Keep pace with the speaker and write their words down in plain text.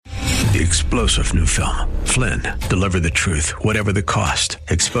The explosive new film, Flynn, deliver the truth, whatever the cost,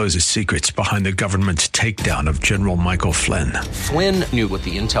 exposes secrets behind the government's takedown of General Michael Flynn. Flynn knew what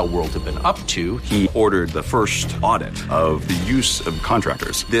the intel world had been up to. He ordered the first audit of the use of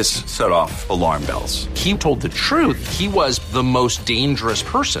contractors. This set off alarm bells. He told the truth. He was the most dangerous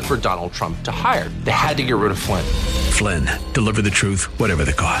person for Donald Trump to hire. They had to get rid of Flynn. Flynn, deliver the truth, whatever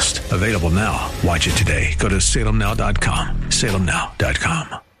the cost. Available now. Watch it today. Go to salemnow.com.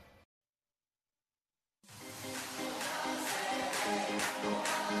 salemnow.com.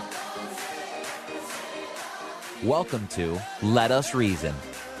 Welcome to Let Us Reason,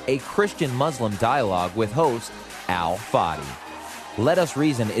 a Christian-Muslim dialogue with host Al Fadi. Let Us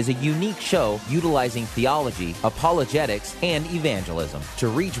Reason is a unique show utilizing theology, apologetics, and evangelism to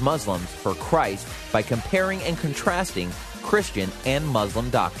reach Muslims for Christ by comparing and contrasting Christian and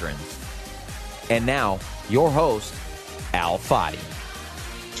Muslim doctrines. And now, your host, Al Fadi.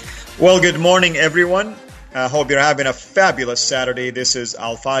 Well, good morning, everyone. I hope you're having a fabulous Saturday. This is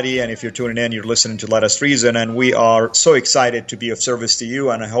Al Fadi, and if you're tuning in, you're listening to Let Us Reason, and we are so excited to be of service to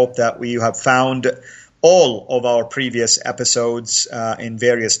you, and I hope that you have found all of our previous episodes in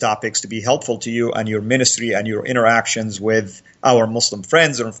various topics to be helpful to you and your ministry and your interactions with our Muslim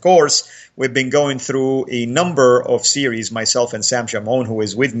friends. And of course, we've been going through a number of series, myself and Sam Shamon, who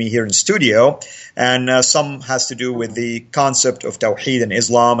is with me here in studio, and some has to do with the concept of Tawheed in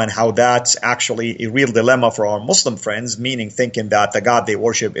Islam and how that's actually a real dilemma for our Muslim friends, meaning thinking that the God they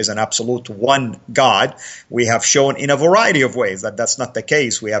worship is an absolute one God. We have shown in a variety of ways that that's not the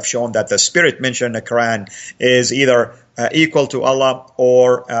case. We have shown that the spirit mentioned in the Quran is either equal to Allah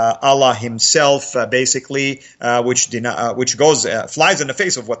or Allah Himself, basically, which flies in the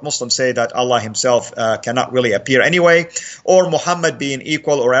face of what Muslims say, that Allah Himself cannot really appear anyway, or Muhammad being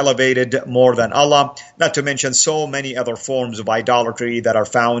equal or elevated more than Allah, not to mention so many other forms of idolatry that are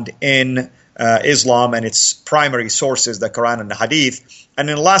found in Islam and its primary sources, the Quran and the Hadith. And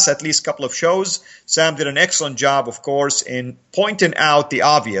in the last at least couple of shows, Sam did an excellent job, of course, in pointing out the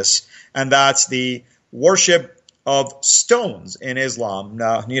obvious, and that's the worship of stones in Islam,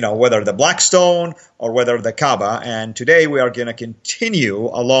 whether the black stone or whether the Kaaba. And today we are going to continue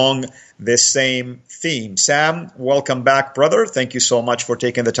along this same theme. Sam, welcome back, brother. Thank you so much for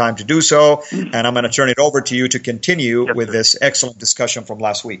taking the time to do so. And I'm going to turn it over to you to continue with this excellent discussion from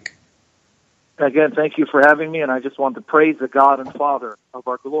last week. Again, thank you for having me. And I just want to praise the God and Father of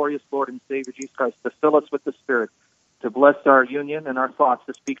our glorious Lord and Savior Jesus Christ to fill us with the Spirit, to bless our union and our thoughts,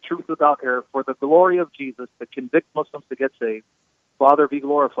 to speak truth without error, for the glory of Jesus, to convict Muslims to get saved. Father, be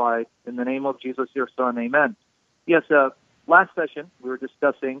glorified. In the name of Jesus, your Son, amen. Yes, last session, we were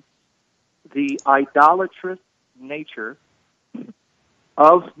discussing the idolatrous nature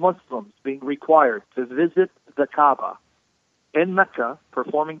of Muslims being required to visit the Kaaba in Mecca,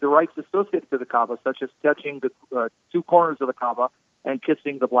 performing the rites associated to the Kaaba, such as touching the two corners of the Kaaba and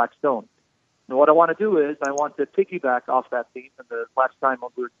kissing the black stone. And what I want to do is I want to piggyback off that theme in the last time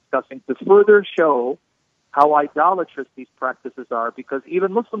when we were discussing to further show how idolatrous these practices are, because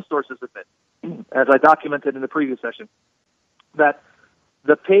even Muslim sources admit, as I documented in the previous session, that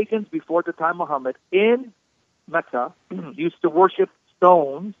the pagans before the time of Muhammad in Mecca used to worship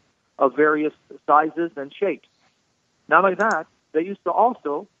stones of various sizes and shapes. Not only that, they used to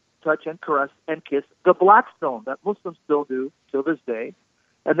also touch and caress and kiss the black stone that Muslims still do till this day.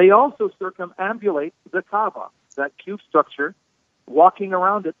 And they also circumambulate the Kaaba, that cube structure, walking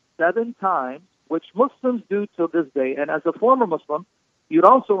around it 7 times, which Muslims do till this day. And as a former Muslim, you'd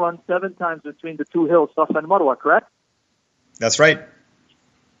also run 7 times between the two hills, Safa and Marwa, correct? That's right.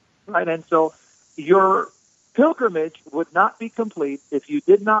 Right, and so your pilgrimage would not be complete if you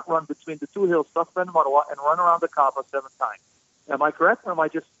did not run between the two hills, Safa and Marwa, and run around the Kaaba 7 times. Am I correct, or am I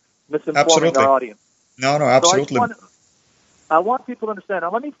just misinforming our audience? No, absolutely. So I want people to understand.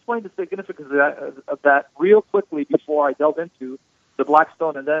 Now, let me explain the significance of that real quickly before I delve into the black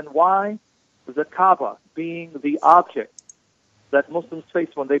stone, and then why the Kaaba, being the object that Muslims face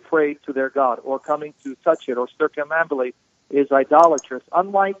when they pray to their God, or coming to touch it or circumambulate, is idolatrous,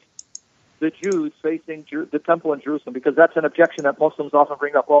 unlike the Jews facing the temple in Jerusalem, because that's an objection that Muslims often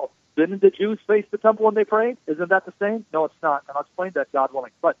bring up. Well, didn't the Jews face the temple when they prayed? Isn't that the same? No, it's not, and I'll explain that, God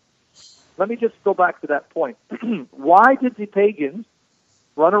willing. But let me just go back to that point. Why did the pagans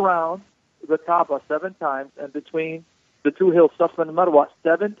run around the Kaaba 7 times and between the two hills, Safa and Marwa,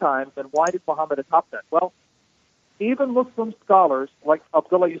 7 times, and why did Muhammad adopt that? Well, even Muslim scholars like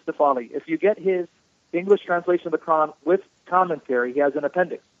Abdullah Yusuf Ali, if you get his English translation of the Quran with commentary, he has an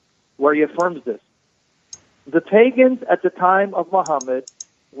appendix where he affirms this. The pagans at the time of Muhammad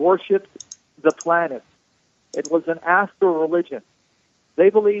worshipped the planet. It was an astral religion. They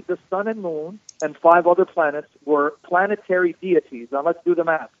believed the sun and moon and 5 other planets were planetary deities. Now let's do the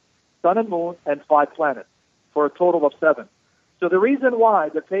math. Sun and moon and 5 planets for a total of 7. So the reason why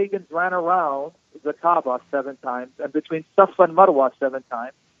the pagans ran around the Kaaba 7 times and between Safa and Marwa 7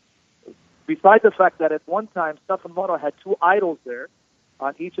 times, besides the fact that at one time Safa and Marwa had 2 idols there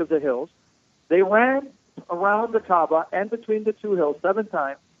on each of the hills, they ran around the Kaaba and between the 2 hills 7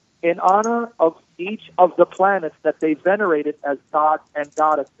 times in honor of each of the planets that they venerated as gods and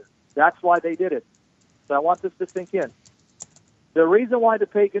goddesses. That's why they did it. So I want this to sink in. The reason why the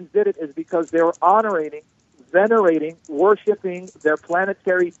pagans did it is because they were honoring, venerating, worshiping their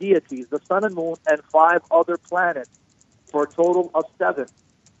planetary deities, the sun and moon, and 5 other planets for a total of 7.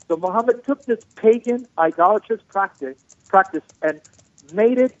 So Muhammad took this pagan, idolatrous practice and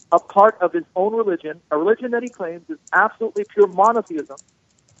made it a part of his own religion, a religion that he claims is absolutely pure monotheism,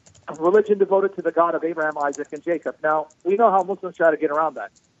 a religion devoted to the God of Abraham, Isaac, and Jacob. Now, we know how Muslims try to get around that.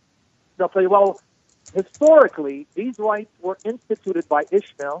 They'll say, well, historically, these rites were instituted by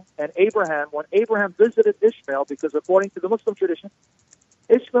Ishmael and Abraham when Abraham visited Ishmael, because according to the Muslim tradition,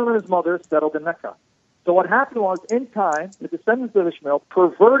 Ishmael and his mother settled in Mecca. So what happened was, in time, the descendants of Ishmael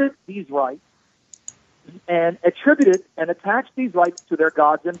perverted these rites and attributed and attached these rites to their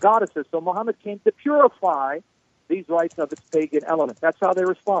gods and goddesses. So Muhammad came to purify these rites of its pagan element. That's how they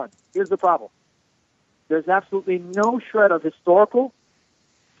respond. Here's the problem. There's absolutely no shred of historical,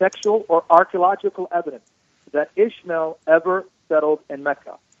 textual, or archaeological evidence that Ishmael ever settled in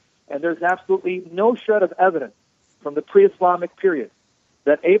Mecca. And there's absolutely no shred of evidence from the pre-Islamic period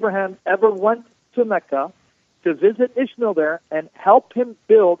that Abraham ever went to Mecca to visit Ishmael there and help him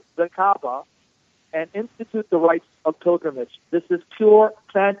build the Kaaba and institute the rites of pilgrimage. This is pure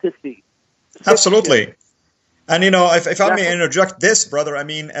fantasy. Absolutely. And, if I may interject this, brother,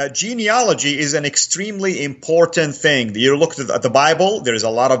 genealogy is an extremely important thing. You look at the Bible, there's a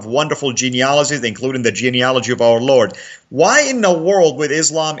lot of wonderful genealogies, including the genealogy of our Lord. Why in the world would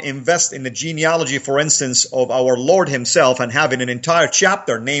Islam invest in the genealogy, for instance, of our Lord himself and having an entire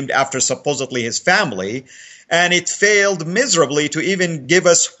chapter named after supposedly his family? And it failed miserably to even give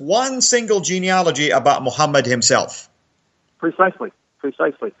us one single genealogy about Muhammad himself. Precisely.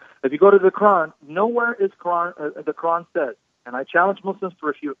 If you go to the Quran, nowhere is the Quran says, and I challenge Muslims to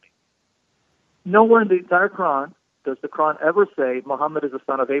refute me, nowhere in the entire Quran does the Quran ever say Muhammad is the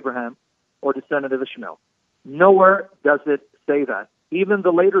son of Abraham or descendant of Ishmael. Nowhere does it say that. Even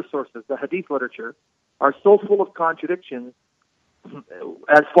the later sources, the Hadith literature, are so full of contradictions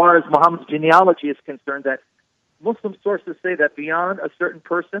as far as Muhammad's genealogy is concerned that Muslim sources say that beyond a certain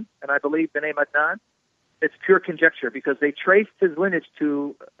person, and I believe the name Adnan, it's pure conjecture because they traced his lineage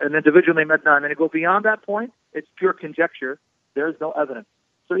to an individual named Adnan, and they go beyond that point, it's pure conjecture. There is no evidence.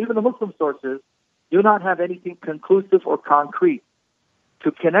 So even the Muslim sources do not have anything conclusive or concrete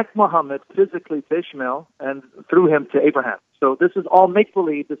to connect Muhammad physically to Ishmael and through him to Abraham. So this is all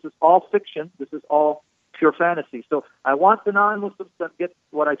make-believe. This is all fiction. This is all pure fantasy. So I want the non-Muslims to get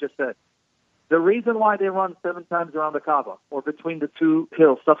what I just said. The reason why they run 7 times around the Kaaba, or between the 2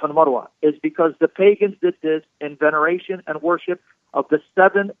 hills, Safa and Marwa, is because the pagans did this in veneration and worship of the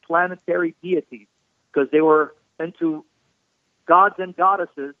 7 planetary deities, because they were into gods and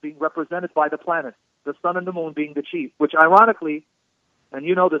goddesses being represented by the planets, the sun and the moon being the chief, which ironically, and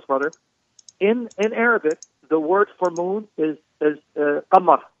you know this, brother, in Arabic, the word for moon is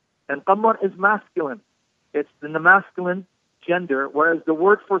qamar, and qamar is masculine. It's in the masculine gender, whereas the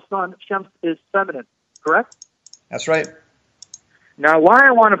word for sun, shams, is feminine. Correct? That's right. Now, why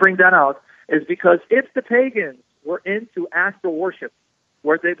I want to bring that out is because if the pagans were into astral worship,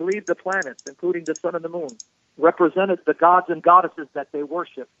 where they believed the planets, including the sun and the moon, represented the gods and goddesses that they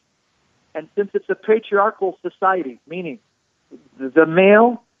worship, and since it's a patriarchal society, meaning the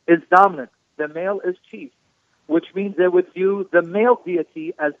male is dominant, the male is chief, which means they would view the male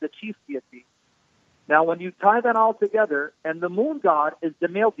deity as the chief deity. Now, when you tie that all together, and the moon god is the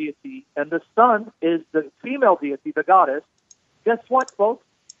male deity, and the sun is the female deity, the goddess, guess what, folks?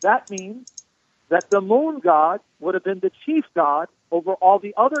 That means that the moon god would have been the chief god over all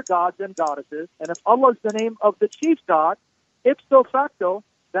the other gods and goddesses, and if Allah is the name of the chief god, ipso facto,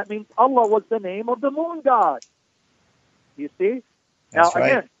 that means Allah was the name of the moon god. You see? That's now,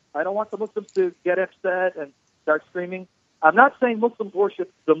 right. Again, I don't want the Muslims to get upset and start screaming. I'm not saying Muslims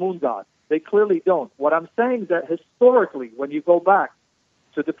worship the moon god. They clearly don't. What I'm saying is that historically, when you go back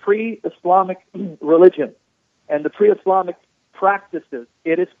to the pre-Islamic religion and the pre-Islamic practices,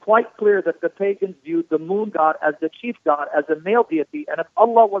 it is quite clear that the pagans viewed the moon god as the chief god, as a male deity. And if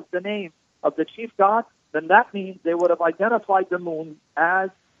Allah was the name of the chief god, then that means they would have identified the moon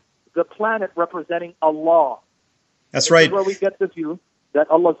as the planet representing Allah. That's right. This is where we get the view that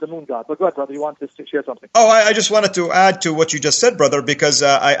Allah is the moon god. But go ahead, brother. You want to share something? Oh, I just wanted to add to what you just said, brother, because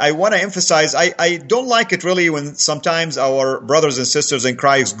I want to emphasize, I don't like it really when sometimes our brothers and sisters in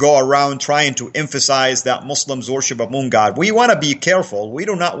Christ go around trying to emphasize that Muslims worship a moon god. We want to be careful. We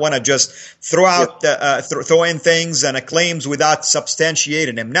do not want to just throw out, throw in things and claims without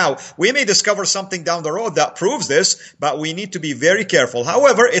substantiating them. Now, we may discover something down the road that proves this, but we need to be very careful.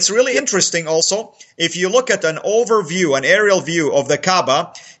 However, it's really interesting also, if you look at an overview, an aerial view of the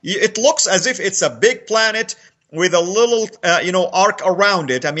Kaaba, it looks as if it's a big planet with a little, arc around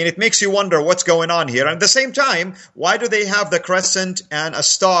it. I mean, it makes you wonder what's going on here. And at the same time, why do they have the crescent and a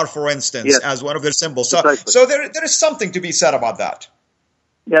star, for instance, as one of their symbols? So there is something to be said about that.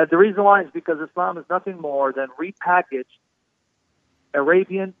 Yeah, the reason why is because Islam is nothing more than repackaged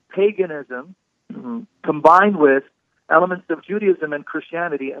Arabian paganism combined with elements of Judaism and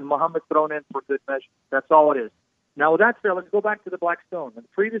Christianity, and Muhammad thrown in for good measure. That's all it is. Now, with that said, let's go back to the black stone. In the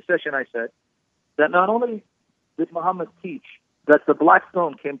previous session, I said that not only did Muhammad teach that the black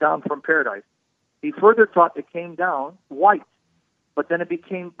stone came down from paradise, he further taught it came down white, but then it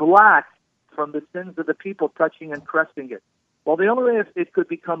became black from the sins of the people touching and caressing it. Well, the only way it could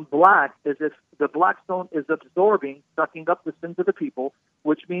become black is if the black stone is absorbing, sucking up the sins of the people,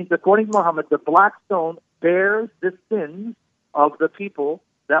 which means, according to Muhammad, the black stone bears the sins of the people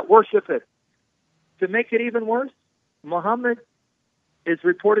that worship it. To make it even worse, Muhammad is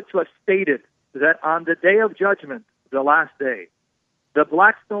reported to have stated that on the day of judgment, the last day, the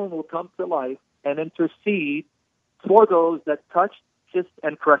black stone will come to life and intercede for those that touched, kissed,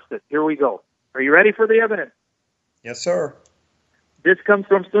 and caressed it. Here we go. Are you ready for the evidence? Yes, sir. This comes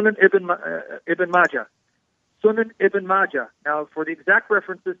from Sunan Ibn Majah. Sunan Ibn Majah. Now, for the exact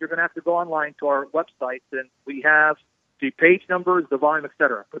references, you're going to have to go online to our website, and we have the page numbers, the volume,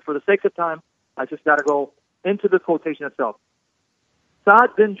 etc. But for the sake of time, I just got to go into the quotation itself.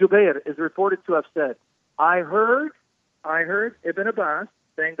 Sa'd bin Jubair is reported to have said, I heard Ibn Abbas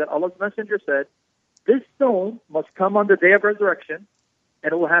saying that Allah's Messenger said, this stone must come on the day of resurrection,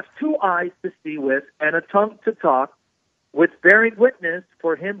 and it will have two eyes to see with and a tongue to talk, with bearing witness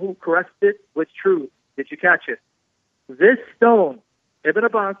for him who caressed it with truth. Did you catch it? This stone, Ibn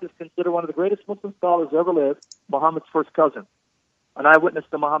Abbas is considered one of the greatest Muslim scholars who ever lived, Muhammad's first cousin, an eyewitness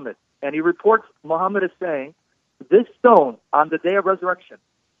to Muhammad. And he reports Muhammad is saying, this stone on the day of resurrection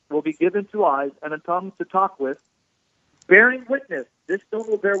will be given two eyes and a tongue to talk with, bearing witness. This stone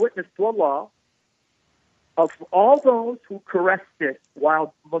will bear witness to Allah of all those who caressed it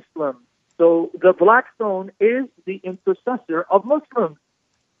while Muslims. So the black stone is the intercessor of Muslims.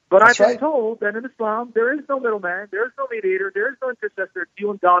 But That's I've been told that in Islam, there is no middleman, there is no mediator, there is no intercessor, it's you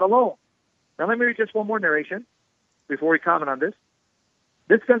and God alone. Now let me read just one more narration before we comment on this.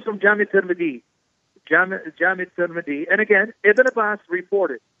 This comes from Jami' Tirmidhi. Jami' Tirmidhi. And again, Ibn Abbas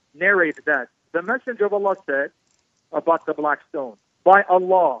narrated that the Messenger of Allah said about the black stone, by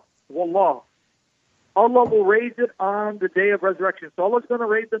Allah, Wallah, Allah will raise it on the day of resurrection. So Allah's going to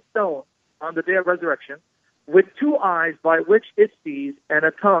raise the stone on the day of resurrection with two eyes by which it sees and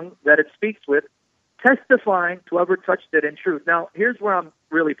a tongue that it speaks with, testifying to whoever touched it in truth. Now, here's where I'm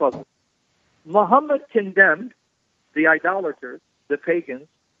really puzzled. Muhammad condemned the idolaters, the pagans,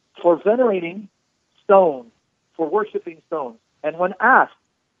 for venerating stones, for worshiping stones. And when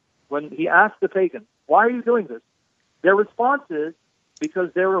he asked the pagans, why are you doing this? Their response is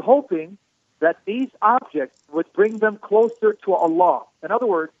because they were hoping that these objects would bring them closer to Allah. In other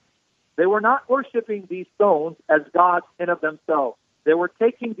words, they were not worshiping these stones as gods in of themselves. They were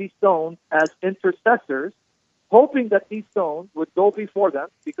taking these stones as intercessors, hoping that these stones would go before them,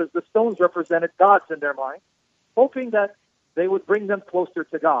 because the stones represented gods in their mind, hoping that they would bring them closer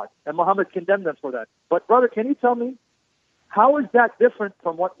to God. And Muhammad condemned them for that. But brother, can you tell me, how is that different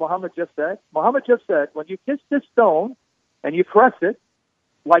from what Muhammad just said? Muhammad just said, when you kiss this stone and you caress it,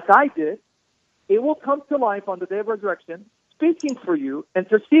 like I did, it will come to life on the day of resurrection, speaking for you,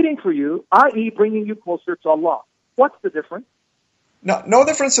 interceding for you, i.e. bringing you closer to Allah. What's the difference? No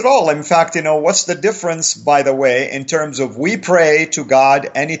difference at all. In fact, what's the difference, by the way, in terms of we pray to God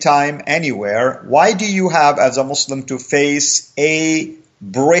anytime, anywhere? Why do you have, as a Muslim, to face a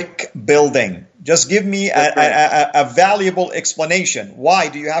brick building? Just give me a valuable explanation. Why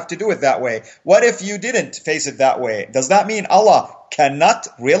do you have to do it that way? What if you didn't face it that way? Does that mean Allah cannot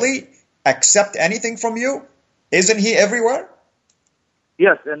really accept anything from you? Isn't He everywhere?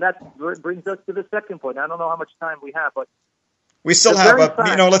 Yes, and that brings us to the second point. I don't know how much time we have, but we still have,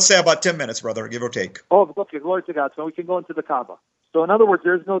 let's say about 10 minutes, brother, give or take. Oh, okay, glory to God. So we can go into the Kaaba. So in other words,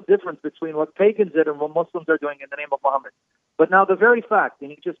 there's no difference between what pagans did and what Muslims are doing in the name of Muhammad. But now the very fact, and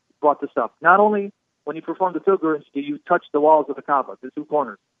he just brought this up, not only when you perform the pilgrimage, do you touch the walls of the Kaaba, the two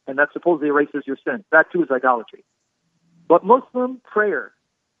corners? And that supposedly erases your sin. That too is idolatry. But Muslim prayer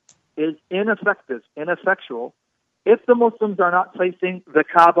is ineffectual, if the Muslims are not facing the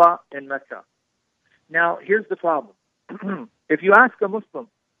Kaaba in Mecca. Now, here's the problem. If you ask a Muslim,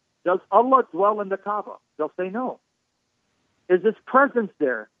 does Allah dwell in the Kaaba? They'll say no. Is His presence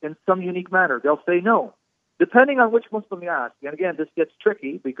there in some unique manner? They'll say no. Depending on which Muslim you ask. And again, this gets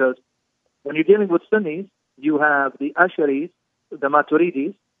tricky because when you're dealing with Sunnis, you have the Ash'aris, the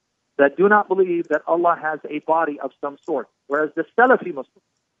Maturidis, that do not believe that Allah has a body of some sort. Whereas the Salafi Muslims,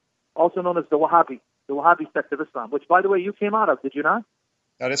 also known as the Wahhabi sect of Islam, which, by the way, you came out of, did you not?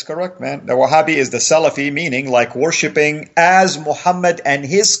 That is correct, man. The Wahhabi is the Salafi, meaning like worshiping as Muhammad and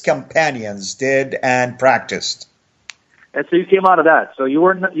his companions did and practiced. And so you came out of that. So you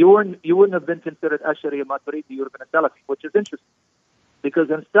wouldn't have been considered Ash'ari or Maturidi. You would have been a Salafi, which is interesting. Because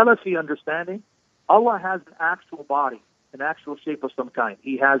in Salafi understanding, Allah has an actual body, an actual shape of some kind.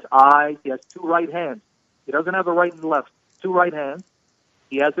 He has eyes. He has two right hands. He doesn't have a right and left. Two right hands.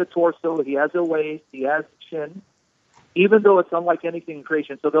 He has a torso. He has a waist. He has a chin. Even though it's unlike anything in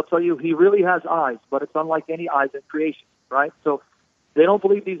creation. So they'll tell you he really has eyes, but it's unlike any eyes in creation, right? So they don't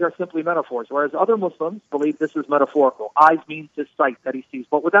believe these are simply metaphors, whereas other Muslims believe this is metaphorical. Eyes means his sight that he sees.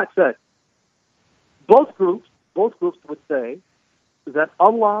 But with that said, both groups would say that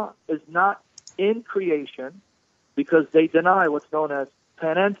Allah is not in creation because they deny what's known as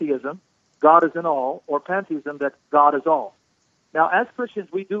panentheism, God is in all, or pantheism, that God is all. Now, as Christians,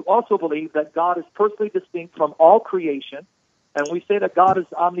 we do also believe that God is personally distinct from all creation, and we say that God is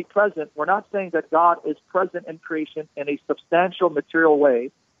omnipresent. We're not saying that God is present in creation in a substantial material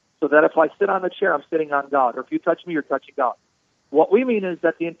way, so that if I sit on a chair, I'm sitting on God, or if you touch me, you're touching God. What we mean is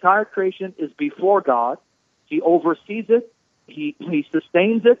that the entire creation is before God. He oversees it. He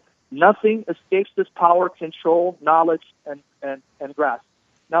sustains it. Nothing escapes His power, control, knowledge, and grasp.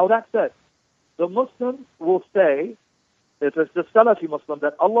 Now, that said, the Muslims will say, if it's the Salafi Muslim,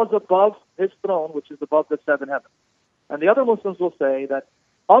 that Allah is above His throne, which is above the seven heavens. And the other Muslims will say that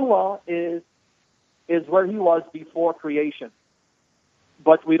Allah is where He was before creation,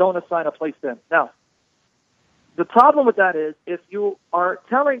 but we don't assign a place to Him. Now, the problem with that is, if you are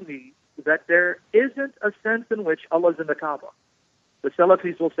telling me that there isn't a sense in which Allah is in the Kaaba, the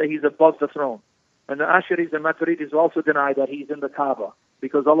Salafis will say He's above the throne. And the Ash'aris and Maturidis will also deny that He's in the Kaaba,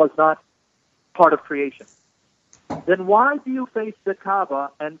 because Allah is not part of creation. Then why do you face the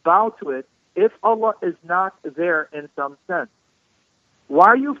Kaaba and bow to it if Allah is not there in some sense? Why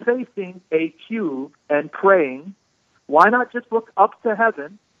are you facing a cube and praying? Why not just look up to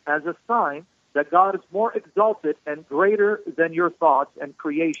heaven as a sign that God is more exalted and greater than your thoughts and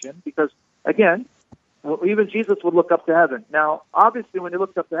creation? Because, again, even Jesus would look up to heaven. Now, obviously, when He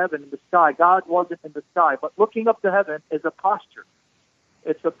looked up to heaven in the sky, God wasn't in the sky, but looking up to heaven is a posture.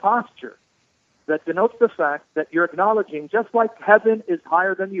 It's a posture that denotes the fact that you're acknowledging, just like heaven is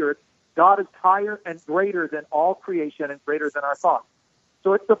higher than the earth, God is higher and greater than all creation and greater than our thoughts.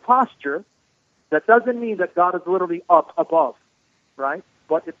 So it's a posture that doesn't mean that God is literally up above, right?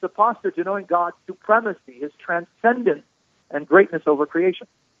 But it's a posture denoting God's supremacy, His transcendence and greatness over creation.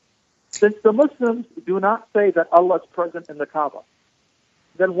 Since the Muslims do not say that Allah is present in the Kaaba,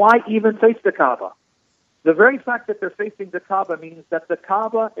 then why even face the Kaaba? The very fact that they're facing the Kaaba means that the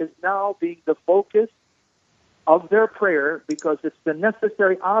Kaaba is now being the focus of their prayer, because it's the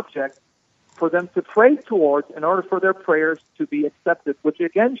necessary object for them to pray towards in order for their prayers to be accepted, which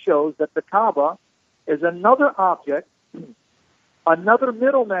again shows that the Kaaba is another object, another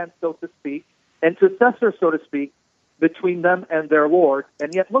middleman, so to speak, intercessor, so to speak, between them and their Lord.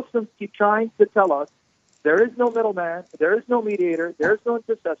 And yet Muslims keep trying to tell us there is no middleman, there is no mediator, there is no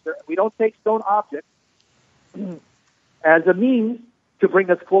intercessor, and we don't take stone objects as a means to bring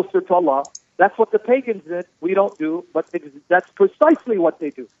us closer to Allah. That's what the pagans did. We don't do, but that's precisely what they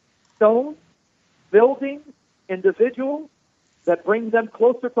do. Stones, buildings, individuals that bring them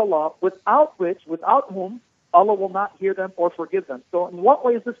closer to Allah, without whom Allah will not hear them or forgive them. So in what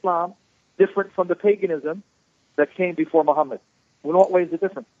way is Islam different from the paganism that came before Muhammad? In what way is it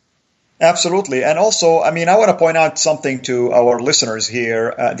different? Absolutely. And also, I want to point out something to our listeners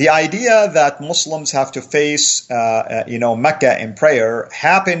here. The idea that Muslims have to face, Mecca in prayer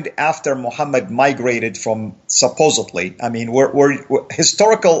happened after Muhammad migrated from, supposedly. We're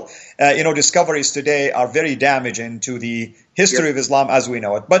historical, discoveries today are very damaging to the history of Islam as we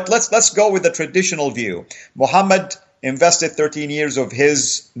know it. But let's go with the traditional view. Muhammad invested 13 years of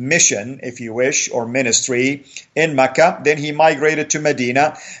his mission, if you wish, or ministry in Mecca. Then he migrated to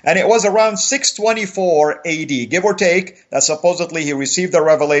Medina. And it was around 624 AD, give or take, that supposedly he received the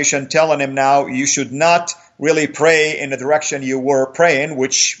revelation telling him now you should not really pray in the direction you were praying,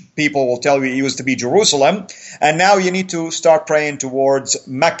 which people will tell you it used to be Jerusalem. And now you need to start praying towards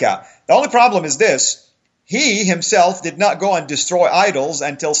Mecca. The only problem is this. He himself did not go and destroy idols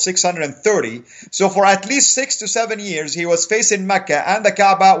until 630. So for at least 6 to 7 years, he was facing Mecca and the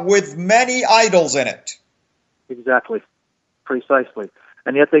Kaaba with many idols in it. Exactly. Precisely.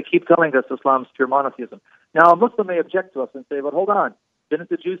 And yet they keep telling us Islam's pure monotheism. Now, a Muslim may object to us and say, but hold on. Didn't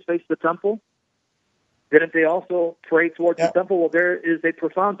the Jews face the temple? Didn't they also pray towards the temple? Well, there is a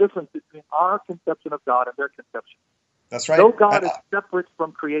profound difference between our conception of God and their conception. That's right. Though God is separate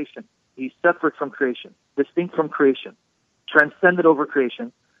from creation, He's separate from creation, distinct from creation, transcendent over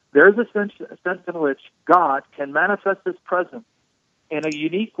creation. There is a sense in which God can manifest His presence in a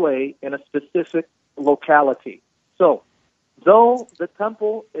unique way in a specific locality. So, though the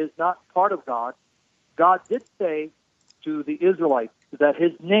temple is not part of God, God did say to the Israelites that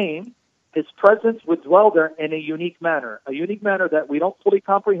His name, His presence would dwell there in a unique manner that we don't fully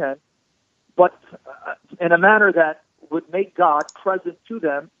comprehend, but in a manner that would make God present to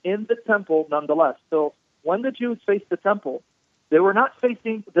them in the temple nonetheless. So when the Jews faced the temple, they were not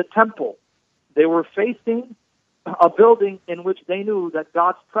facing the temple. They were facing a building in which they knew that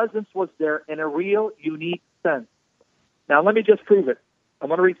God's presence was there in a real, unique sense. Now let me just prove it. I'm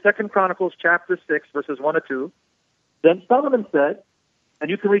going to read 2 Chronicles chapter 6, verses 1 to 2. Then Solomon said, and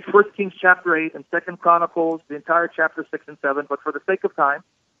you can read 1 Kings chapter 8 and 2 Chronicles, the entire chapter 6 and 7, but for the sake of time,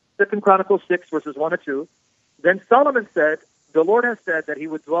 2 Chronicles 6, verses 1 to 2. Then Solomon said, the Lord has said that He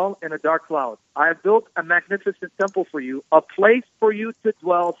would dwell in a dark cloud. I have built a magnificent temple for you, a place for you to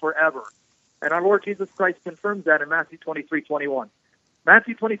dwell forever. And our Lord Jesus Christ confirms that in Matthew 23:21.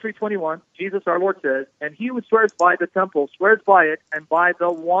 Matthew 23:21, Jesus our Lord says, and he who swears by the temple swears by it and by the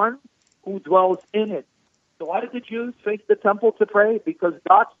one who dwells in it. So why did the Jews face the temple to pray? Because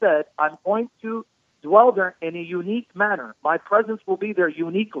God said, I'm going to dwell there in a unique manner. My presence will be there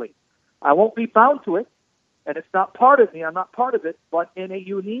uniquely. I won't be bound to it. And it's not part of me, I'm not part of it, but in a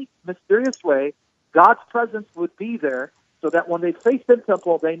unique, mysterious way, God's presence would be there so that when they faced the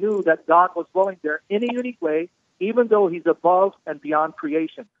temple, they knew that God was dwelling there in a unique way, even though He's above and beyond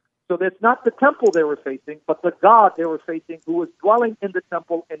creation. So it's not the temple they were facing, but the God they were facing who was dwelling in the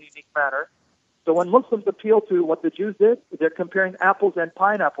temple in a unique manner. So when Muslims appeal to what the Jews did, they're comparing apples and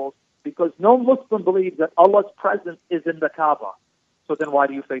pineapples because no Muslim believes that Allah's presence is in the Kaaba. So then why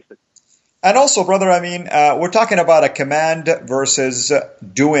do you face it? And also, brother, we're talking about a command versus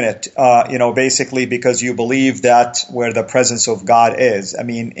doing it, basically because you believe that where the presence of God is.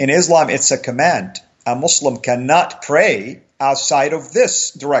 In Islam, it's a command. A Muslim cannot pray outside of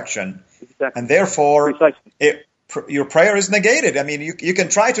this direction. Exactly. And therefore, your prayer is negated. You can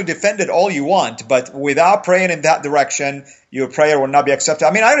try to defend it all you want, but without praying in that direction, your prayer will not be accepted.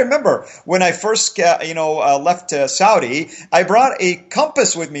 I remember when I first, left Saudi, I brought a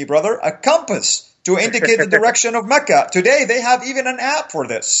compass with me, brother, a compass to indicate the direction of Mecca. Today, they have even an app for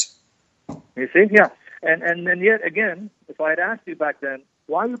this. You see? Yeah. And yet again, if I had asked you back then,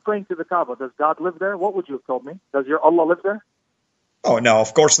 why are you praying to the Kaaba? Does God live there? What would you have told me? Does your Allah live there? Oh, no,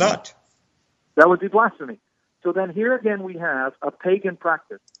 of course not. That would be blasphemy. So then here again we have a pagan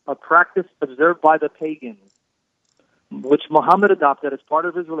practice, a practice observed by the pagans, which Muhammad adopted as part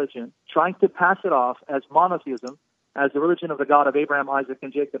of his religion, trying to pass it off as monotheism, as the religion of the God of Abraham, Isaac,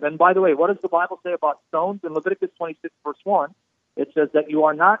 and Jacob. And by the way, what does the Bible say about stones? In Leviticus 26, verse 1, it says that you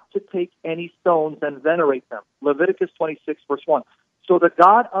are not to take any stones and venerate them. Leviticus 26, verse 1. So the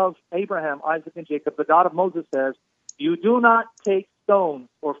God of Abraham, Isaac, and Jacob, the God of Moses says, you do not take stones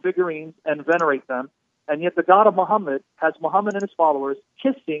or figurines and venerate them. And yet the God of Muhammad has Muhammad and his followers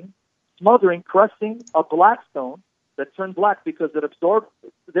kissing, smothering, caressing a black stone that turned black because it absorbed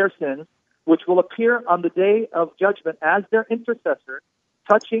their sins, which will appear on the day of judgment as their intercessor,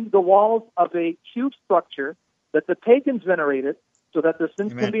 touching the walls of a huge structure that the pagans venerated so that their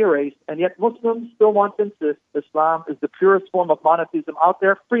sins can be erased. And yet Muslims still want to insist Islam is the purest form of monotheism out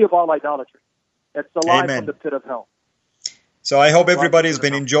there, free of all idolatry. It's a lie from the pit of hell. So I hope everybody's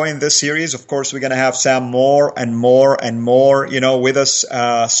been enjoying this series. Of course, we're going to have Sam more and more with us.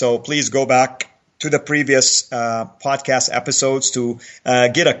 So please go back to the previous podcast episodes to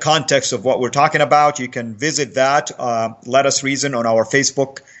get a context of what we're talking about. You can visit that, Let Us Reason, on our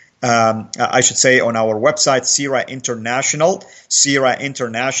Facebook, on our website, Sira International,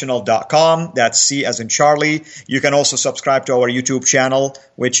 sirainternational.com. That's C as in Charlie. You can also subscribe to our YouTube channel,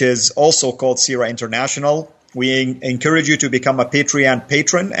 which is also called Sira International. We encourage you to become a Patreon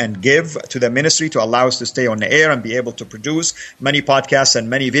patron and give to the ministry to allow us to stay on the air and be able to produce many podcasts and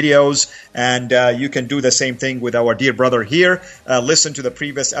many videos. And you can do the same thing with our dear brother here. Listen to the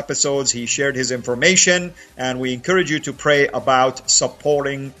previous episodes. He shared his information, and we encourage you to pray about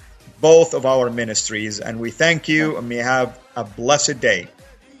supporting both of our ministries. And we thank you, and may have a blessed day.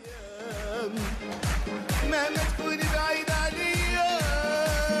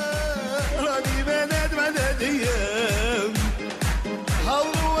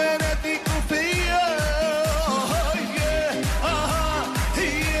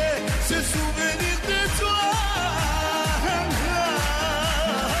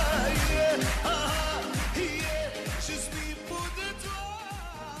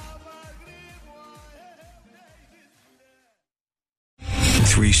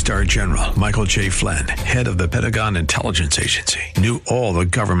 Three-star General Michael J. Flynn, head of the Pentagon Intelligence Agency, knew all the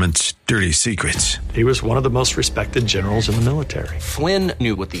government's dirty secrets. He was one of the most respected generals in the military. Flynn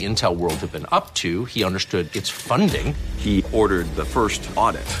knew what the intel world had been up to. He understood its funding. He ordered the first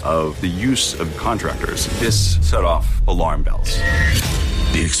audit of the use of contractors. This set off alarm bells.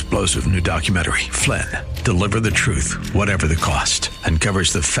 The explosive new documentary, Flynn, Deliver the Truth, Whatever the Cost,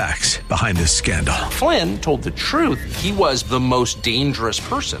 uncovers the facts behind this scandal. Flynn told the truth. He was the most dangerous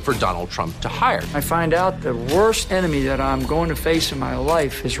person for Donald Trump to hire. I find out the worst enemy that I'm going to face in my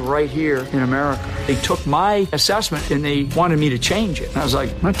life is right here in America. They took my assessment and they wanted me to change it. And I was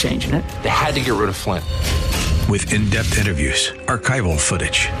like, I'm not changing it. They had to get rid of Flynn. With in-depth interviews, archival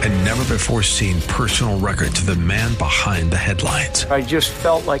footage, and never-before-seen personal records of the man behind the headlines. I just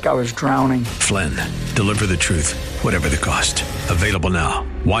felt like I was drowning. Flynn, Deliver the Truth, Whatever the Cost. Available now.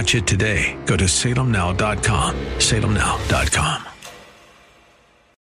 Watch it today. Go to salemnow.com. salemnow.com.